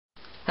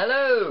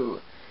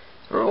Hello!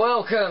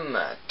 Welcome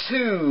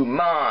to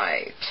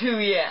my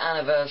 2-year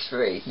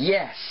anniversary.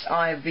 Yes,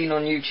 I've been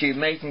on YouTube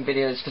making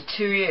videos for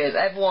 2 years.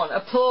 Everyone,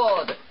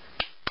 applaud!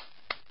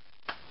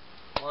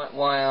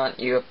 Why aren't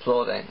you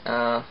applauding?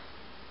 Fine,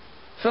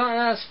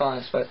 that's fine,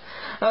 I suppose.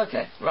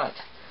 Okay, right.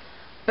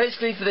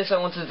 Basically for this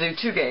I wanted to do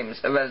 2 games,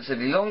 a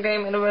relatively long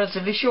game and a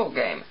relatively short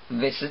game.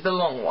 This is the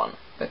long one,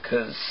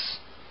 because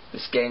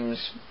this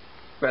game's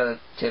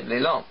relatively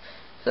long.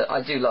 So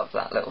I do love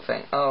that little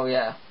thing. Oh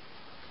yeah.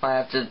 I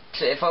have to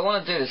if I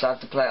want to do this I have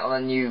to play it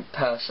on a new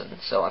person,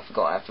 so I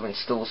forgot I have to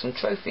install some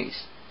trophies.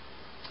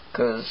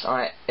 Because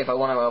if I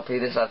want to LP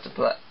this I have to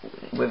play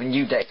with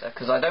new data,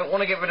 because I don't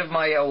want to get rid of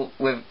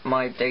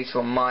my data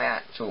on my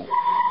actual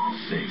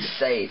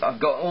save.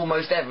 I've got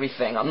almost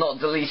everything, I'm not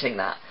deleting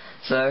that.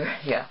 So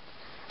yeah,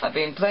 I've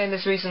been playing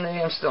this recently,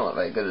 I'm still not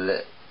very good at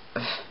it.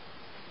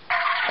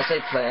 I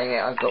say playing it,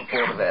 I've got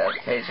bored of it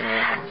occasionally.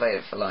 I've played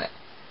it for like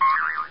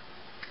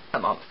a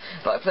month,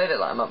 but I played it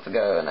like a month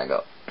ago and I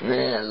got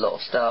a lot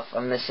of stuff.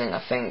 I'm missing I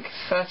think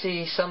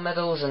 30 sun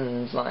medals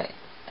and like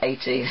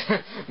 80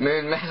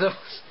 moon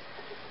medals.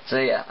 So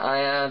yeah,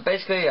 I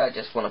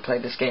just want to play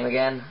this game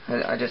again.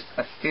 I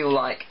feel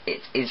like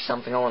it is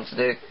something I want to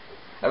do.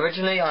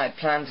 Originally I had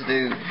planned to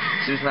do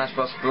Super Smash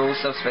Bros. Brawl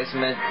Subspace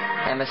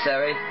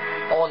Emissary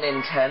on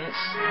Intense.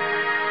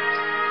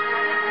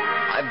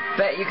 I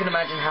bet you can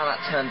imagine how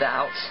that turned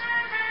out,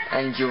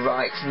 and you're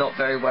right, not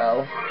very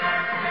well.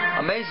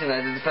 Amazingly,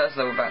 I did the first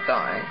level without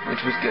dying,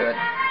 which was good.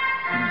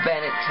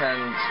 Then it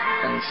turned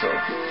and sort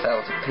of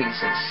fell to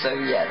pieces. So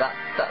yeah,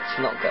 that's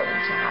not going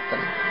to happen.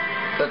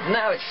 But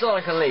now it's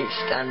Sonic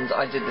Unleashed, and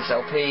I did this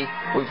LP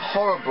with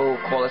horrible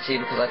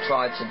quality because I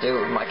tried to do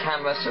it with my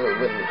camera, so it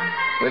wouldn't,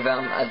 with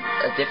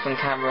a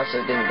different camera, so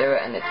it didn't do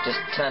it, and it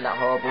just turned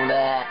out horrible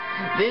there.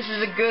 This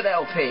is a good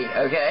LP,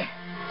 okay?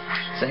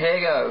 So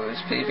here goes.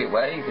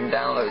 Where you can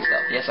download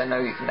stuff. Yes, I know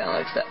you can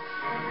download stuff.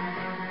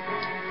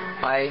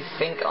 I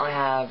think I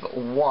have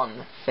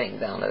one thing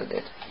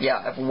downloaded.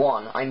 Yeah, I have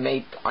one. I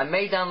may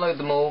download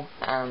them all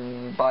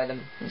and buy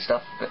them and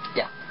stuff, but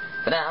yeah.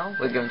 For now,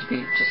 we're going to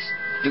be just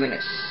doing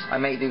this. I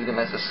may do them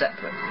as a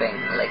separate thing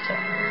later.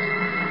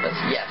 But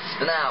yes,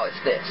 for now it's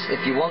this.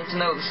 If you want to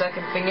know what the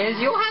second thing is,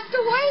 you'll have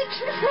to wait!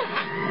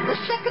 The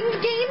second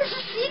game is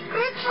a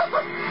secret!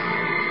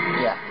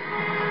 Yeah.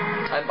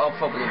 I'll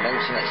probably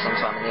mention it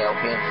sometime in the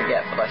LP and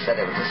forget that I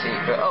said it was a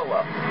secret. Oh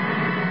well.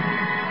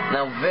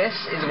 Now this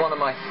is one of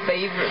my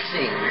favourite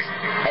scenes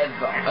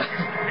ever.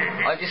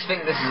 I just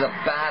think this is a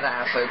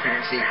badass opening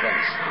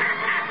sequence.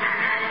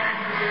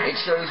 It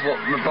shows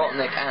what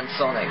Robotnik and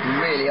Sonic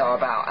really are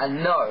about.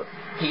 And no,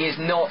 he is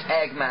not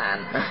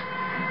Eggman.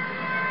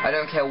 I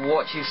don't care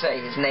what you say,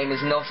 his name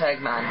is not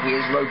Eggman, he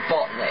is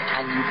Robotnik,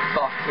 and you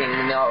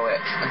fucking know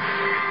it.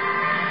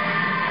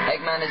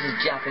 Eggman is a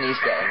Japanese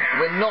game.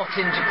 We're not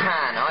in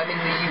Japan, I'm in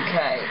the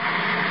UK.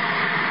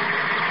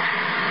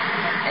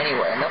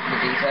 Anyway, enough of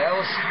the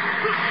details.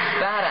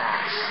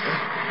 Badass.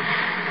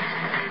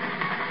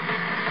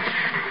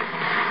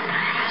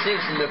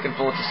 Seriously looking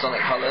forward to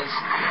Sonic Colors.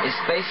 It's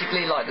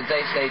basically like the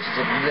day stages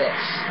of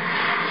this.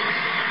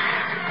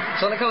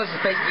 Sonic Colors is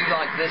basically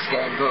like this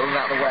game, but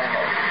without the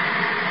werehog.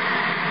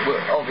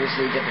 Well,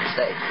 obviously different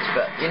stages,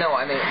 but you know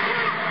what I mean.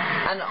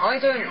 And I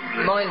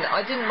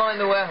didn't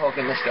mind the werehog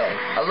in this game.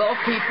 A lot of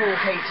people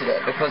hated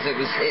it because it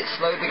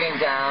slowed the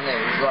game down, it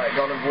was like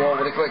God of War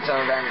with a quick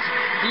time events.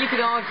 But you could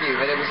argue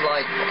that it was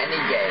like any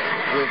game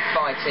with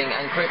fighting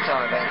and quick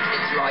time events,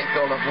 it's like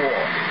God of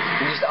War.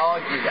 You just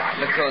argue that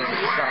because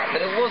it's that, but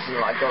it wasn't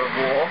like God of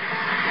War.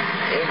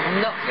 It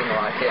was nothing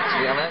like it, to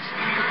be honest.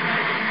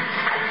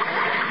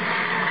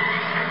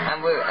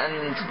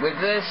 And with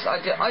this,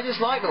 I just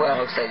like the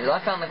werehog stages.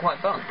 I found them quite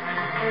fun.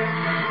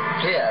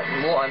 Yeah,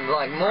 what I'm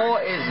like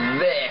more is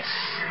this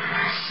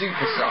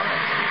Super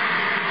Sonic.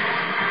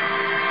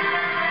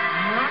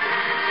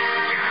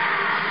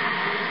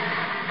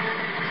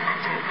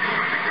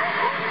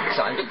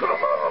 Time to go.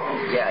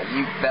 Yeah,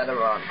 you better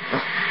run.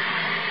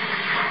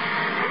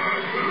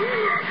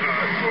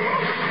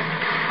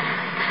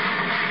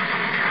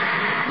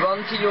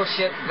 Run to your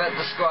ship that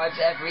describes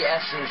every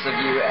essence of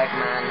you,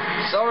 Eggman.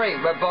 Sorry,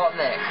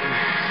 Robotnik.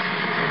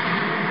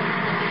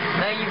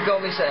 Now you've got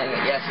me saying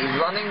it. Yes, he's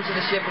running to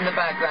the ship in the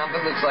background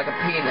that looks like a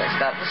penis.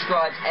 That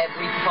describes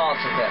every part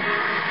of him.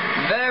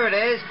 There it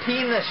is,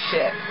 penis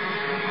ship.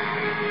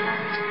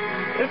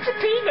 It's a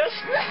penis.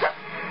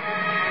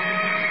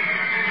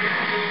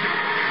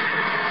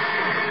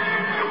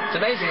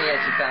 It's amazing he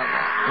actually found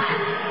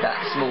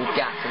that small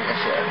gap in the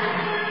ship.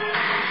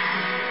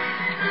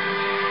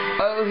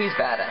 Oh, he's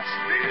badass.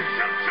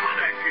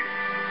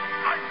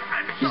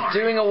 He's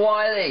doing a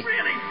wily.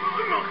 Really?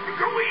 Look,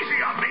 go easy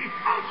on me.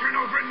 I'll turn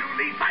over a new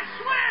leaf, I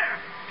swear.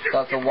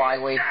 Dr.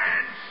 Wily.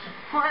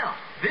 Well,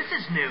 this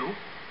is new.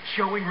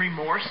 Showing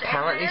remorse.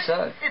 Apparently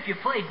so. If you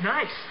played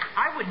nice,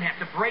 I wouldn't have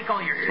to break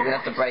all your toys. You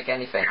wouldn't have to break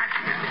anything.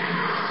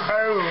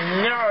 Oh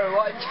no,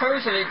 I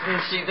totally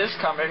didn't see this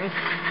coming.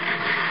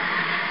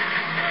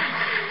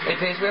 It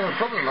appears we have a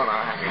problem on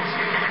our hands.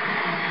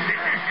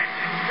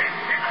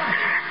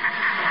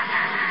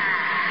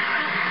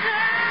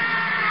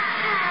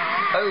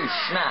 Oh,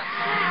 snap.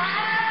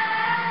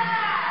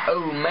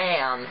 Oh,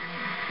 man.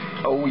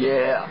 Oh,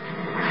 yeah.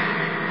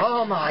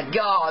 Oh, my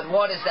God.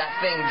 What is that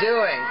thing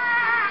doing?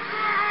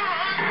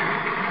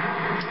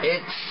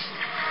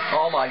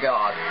 Oh, my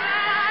God.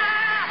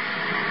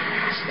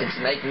 It's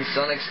making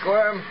Sonic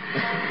squirm.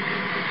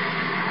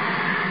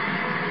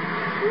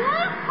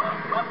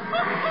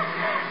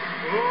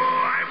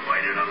 Oh, I've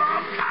waited a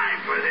long time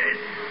for this.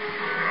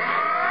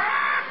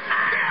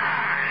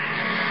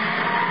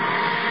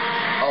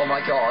 Oh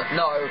my God,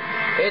 no.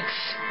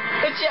 It's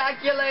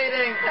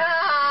ejaculating.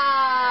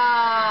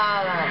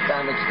 Ah! That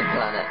damaged the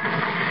planet.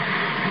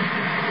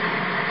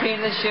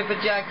 Penis ship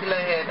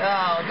ejaculated.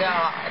 Oh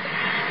God.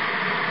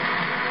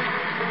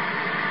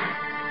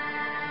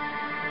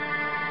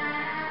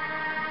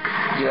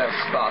 You have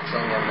spots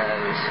on your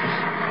nose.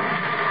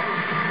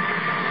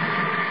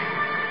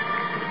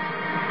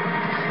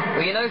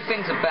 Well, you know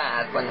things are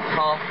bad when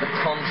half the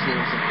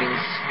continents have been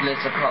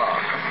split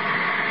apart.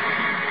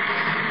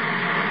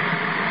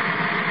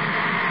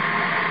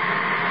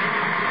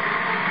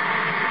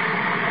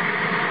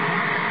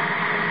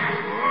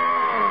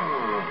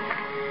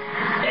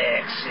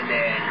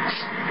 Excellent.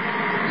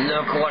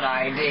 Look what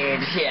I did.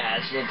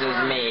 Yes, it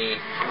was me.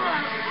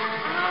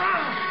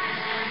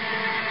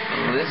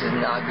 Ooh, this is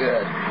not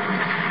good.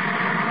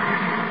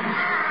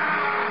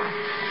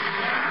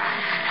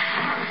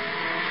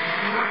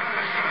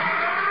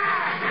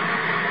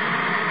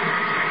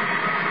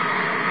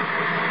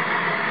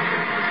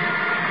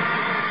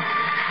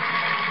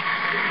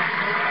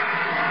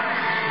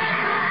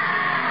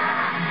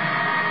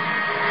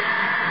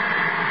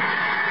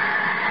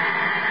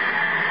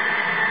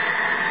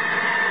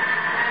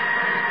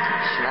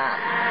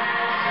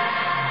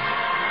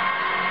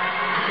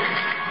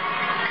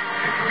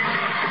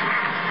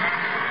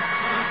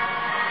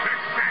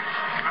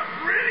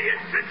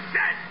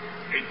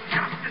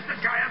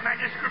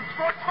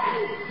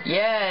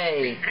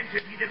 Yay! The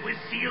entity that was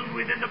sealed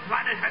within the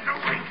planet has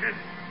awakened.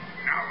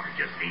 Now I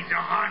just need to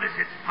harness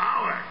its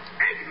power.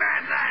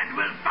 Eggman Land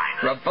will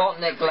finally...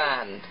 Robotnik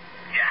Land.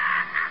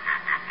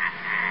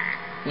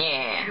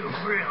 Yeah.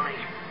 You've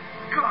really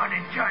gone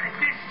and done it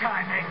this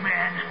time,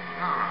 Eggman.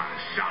 Ah,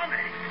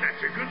 Sonic,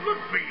 that's a good look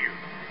for you.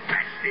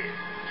 Festive.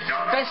 So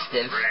long,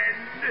 Festive?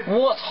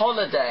 friend. What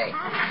holiday?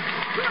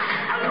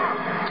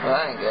 Well,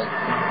 that ain't good.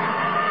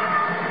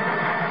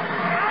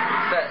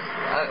 But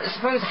I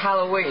suppose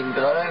Halloween,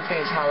 but I don't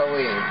think it's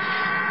Halloween.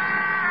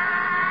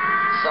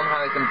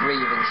 Somehow he can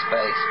breathe in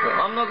space, but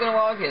I'm not going to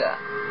argue that.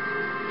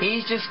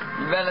 He's just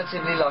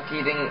relatively lucky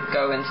he didn't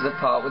go into the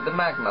part with the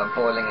magma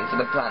boiling into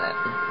the planet.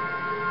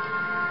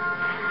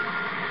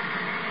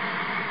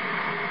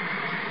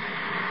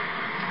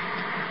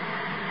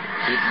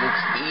 It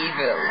looks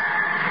evil.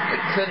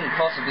 It couldn't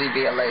possibly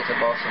be a later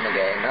boss in the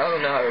game. Oh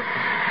no.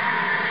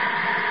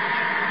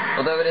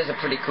 Although it is a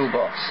pretty cool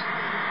boss.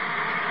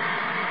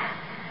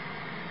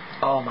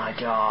 Oh my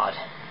God.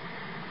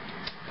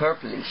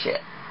 Purpley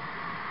shit.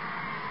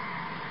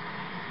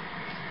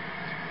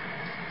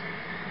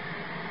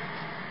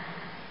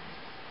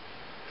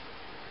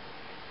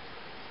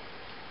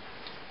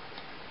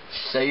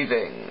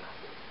 Saving.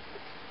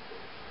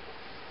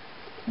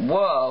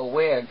 Whoa,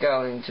 we're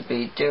going to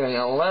be doing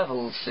a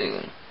level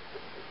soon.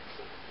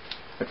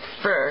 But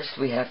first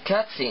we have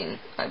cutscene,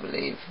 I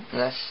believe.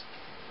 Unless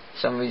for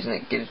some reason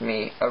it gives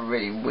me a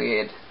really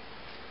weird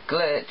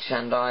glitch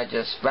and I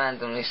just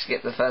randomly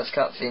skip the first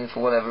cutscene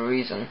for whatever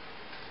reason.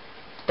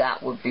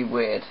 That would be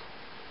weird.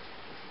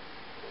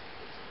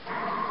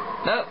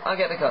 No, I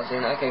get the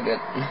cutscene. Okay, good.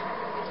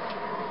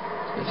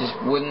 It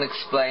just wouldn't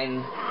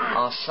explain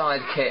our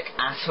sidekick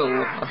at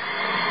all.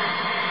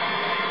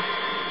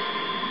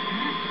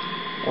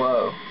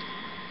 Whoa.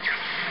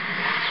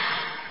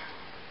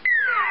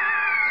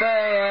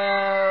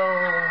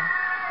 Fail!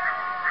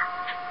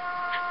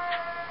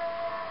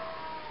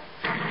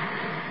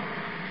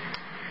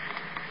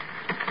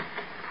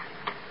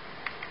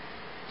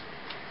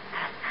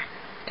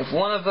 If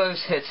one of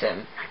those hit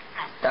him,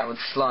 that would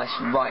slice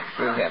right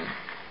through him.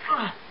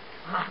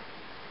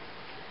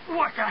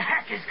 What the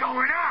heck is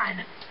going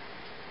on?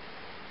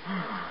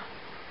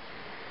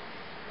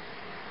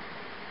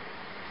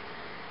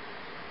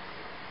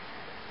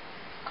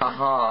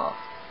 Aha.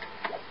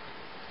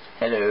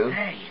 Hello.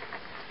 Hey,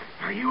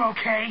 are you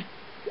okay?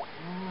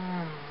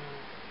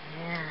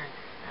 Yeah,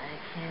 I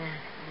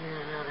can't get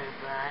another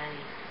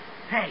bite.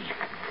 Hey,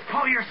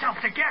 pull yourself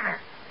together.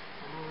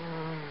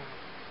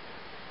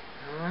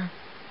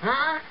 Huh?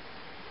 Huh?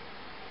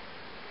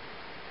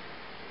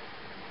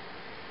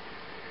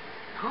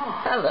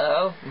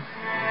 Hello.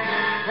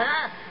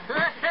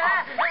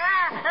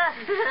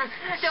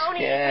 Don't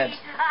Scared. eat me.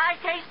 I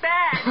taste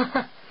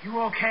bad. You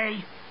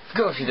okay? Of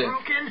course you do.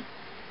 Broken?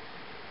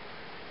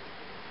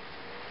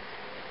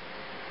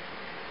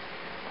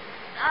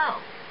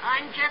 Oh,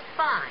 I'm just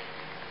fine.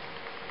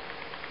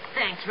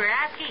 Thanks for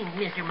asking,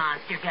 Mr.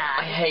 Monster I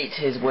Guy. hate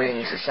his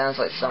wings. It sounds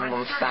like someone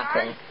Monster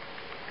fapping.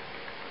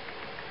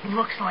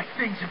 Looks like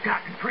things have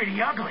gotten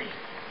pretty ugly.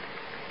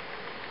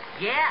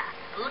 Yeah,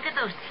 look at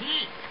those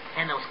teeth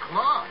and those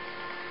claws.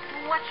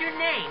 What's your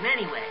name,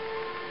 anyway?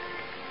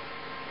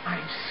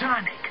 I'm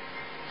Sonic.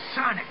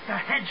 Sonic the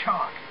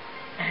Hedgehog.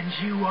 And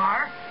you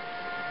are?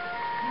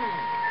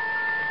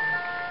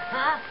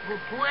 Huh?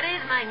 What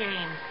is my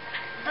name?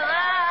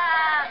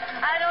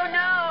 I don't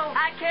know.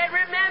 I can't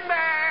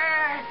remember.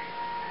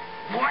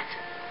 What?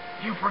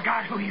 You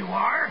forgot who you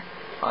are?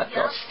 I've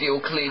got steel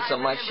cleats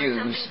on my I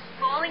remember shoes. something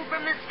falling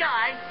from the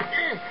sky,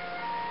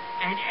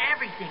 and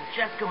everything's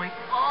just going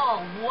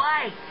all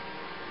white.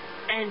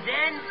 And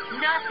then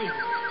nothing.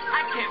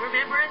 I can't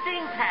remember a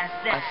thing past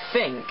I that.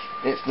 think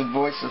it's the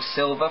voice of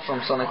Silver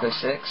from Sonic 06.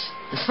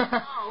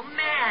 Oh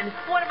man,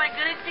 what am I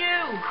gonna do?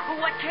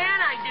 What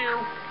can I do?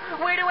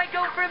 Where do I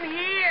go from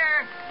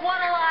here?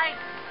 What'll I...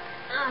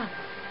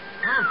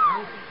 I'm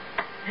hungry.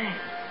 Hey,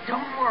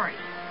 don't worry.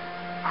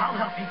 I'll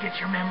help you get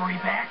your memory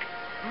back.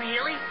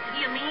 Really?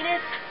 You mean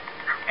it?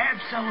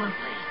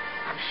 Absolutely.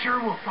 I'm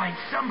sure we'll find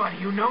somebody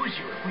who knows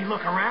you if we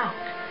look around.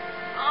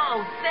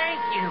 Oh, thank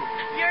you.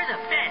 You're the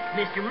best,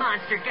 Mr.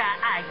 Monster Guy.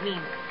 I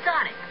mean,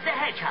 Sonic the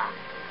Hedgehog.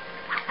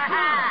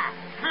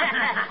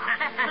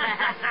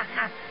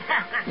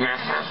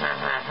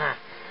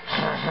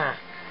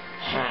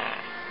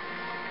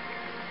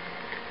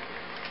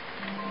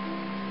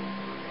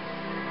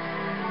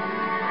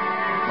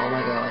 Oh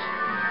my god.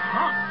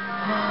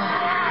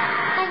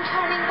 I'm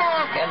turning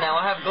back. And now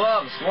I have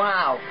gloves.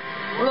 Wow.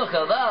 Look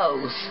at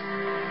those.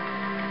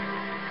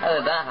 How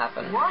did that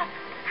happen? What?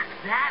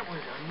 That was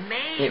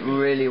amazing. It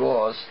really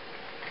was.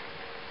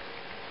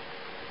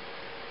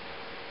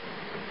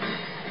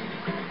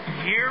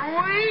 Here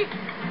we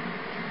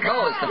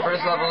Oh, it's the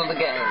first level of the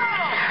game.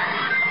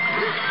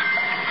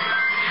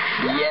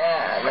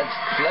 Yeah, let's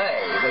play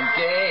the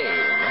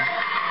game.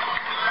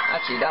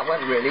 Actually, that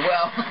went really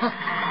well.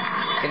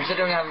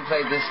 Considering I haven't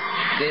played this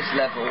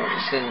level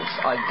since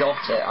I got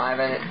it, I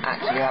haven't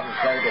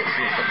played it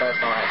since the first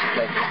time I actually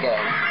played this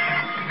game.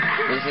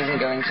 This isn't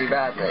going too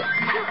badly.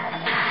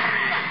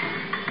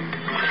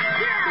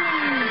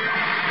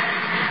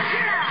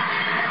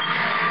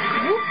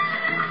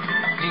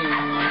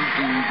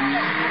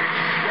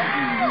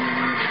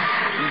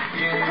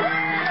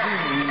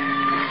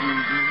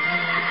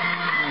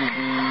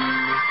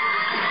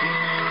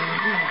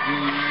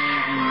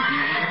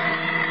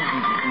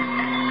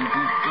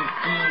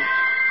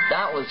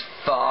 That was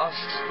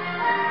fast.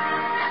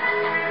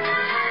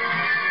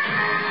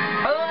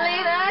 Only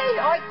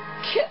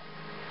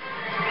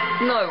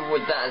No,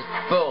 that is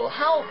bull.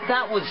 How?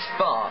 That was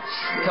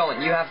fast. Come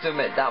on, you have to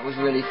admit, that was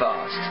really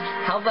fast.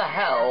 How the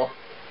hell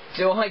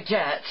do I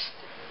get,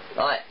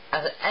 like,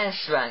 an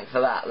S rank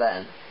for that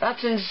then?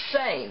 That's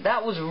insane.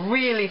 That was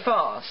really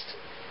fast.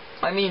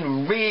 I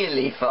mean,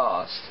 really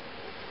fast.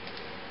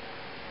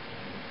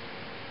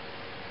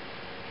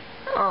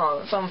 Oh,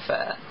 that's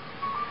unfair.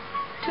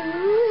 What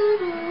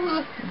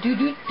do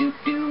you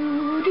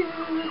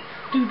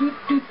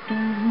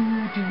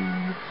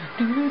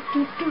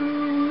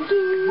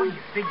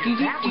figure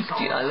that was all?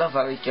 I love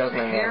how he's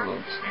juggling the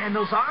emeralds. And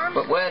those arms?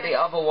 But where are the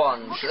other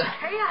ones? Look at the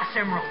Chaos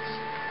Emeralds.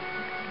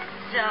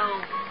 So,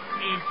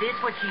 is this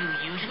what you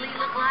usually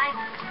look like?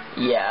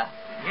 Yeah.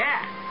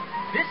 Yeah,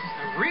 this is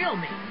the real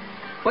me.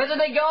 Where did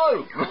they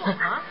go? Cool,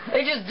 huh?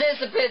 They just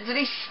disappeared. Did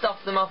he stuff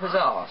them up his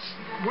arse?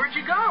 Where'd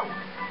you go?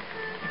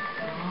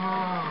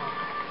 Oh.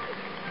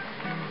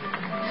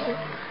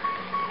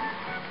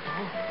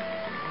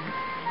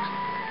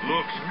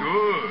 Looks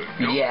good.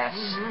 don't Yes.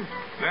 it?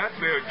 That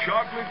there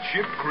chocolate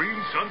chip cream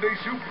sundae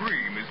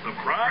supreme is the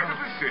pride of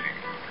the city.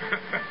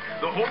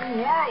 The whole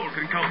world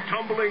can come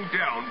tumbling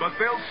down, but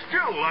they'll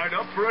still line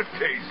up for a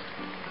taste.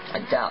 I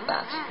doubt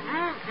that.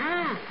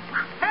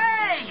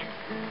 Hey!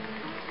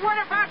 What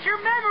about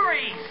your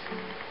memories?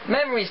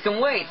 Memories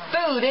can wait.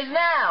 Food is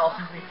now.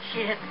 Chocolate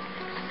chip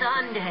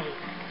sundae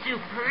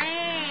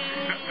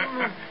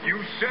supreme.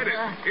 You said it.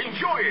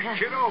 Enjoy it,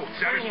 kiddo.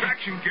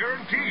 Satisfaction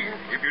guaranteed.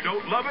 If you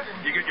don't love it,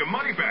 you get your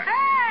money back.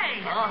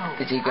 Hey! Oh,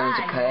 Is he going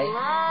to pay?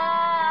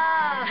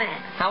 I love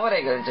it. How are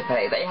they going to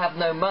pay? They have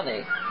no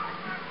money.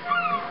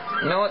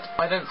 You know what?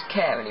 I don't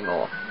care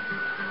anymore.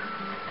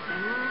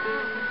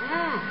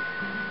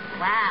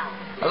 Wow.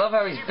 I love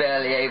how he's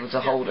barely able to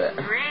hold it.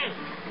 Great.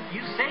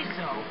 You say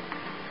so.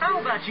 How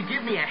about you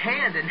give me a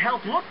hand and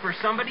help look for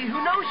somebody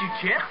who knows you,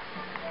 Chip?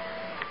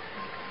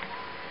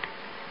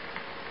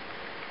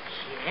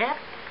 Chip?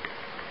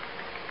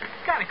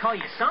 Gotta call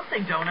you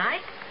something, don't I?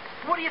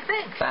 What do you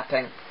think?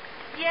 Fapping.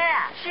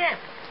 Yeah, Chip.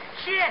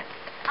 Chip.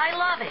 I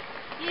love it.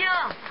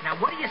 Yum. Now,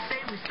 what do you say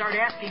we start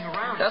asking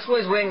around? That's what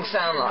his wings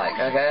sound like,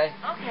 okay?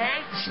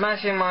 Okay.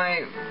 Smashing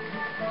my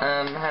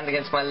hand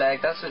against my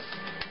leg. That's what...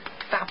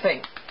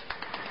 Fapping.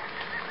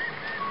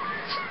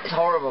 It's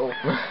horrible.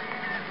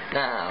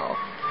 Now...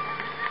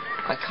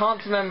 I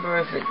can't remember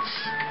if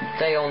it's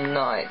day or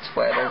night.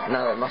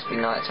 No, it must be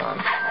nighttime.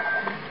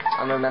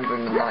 I'm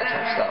remembering the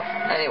nighttime stuff.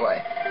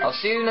 Anyway, I'll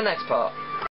see you in the next part.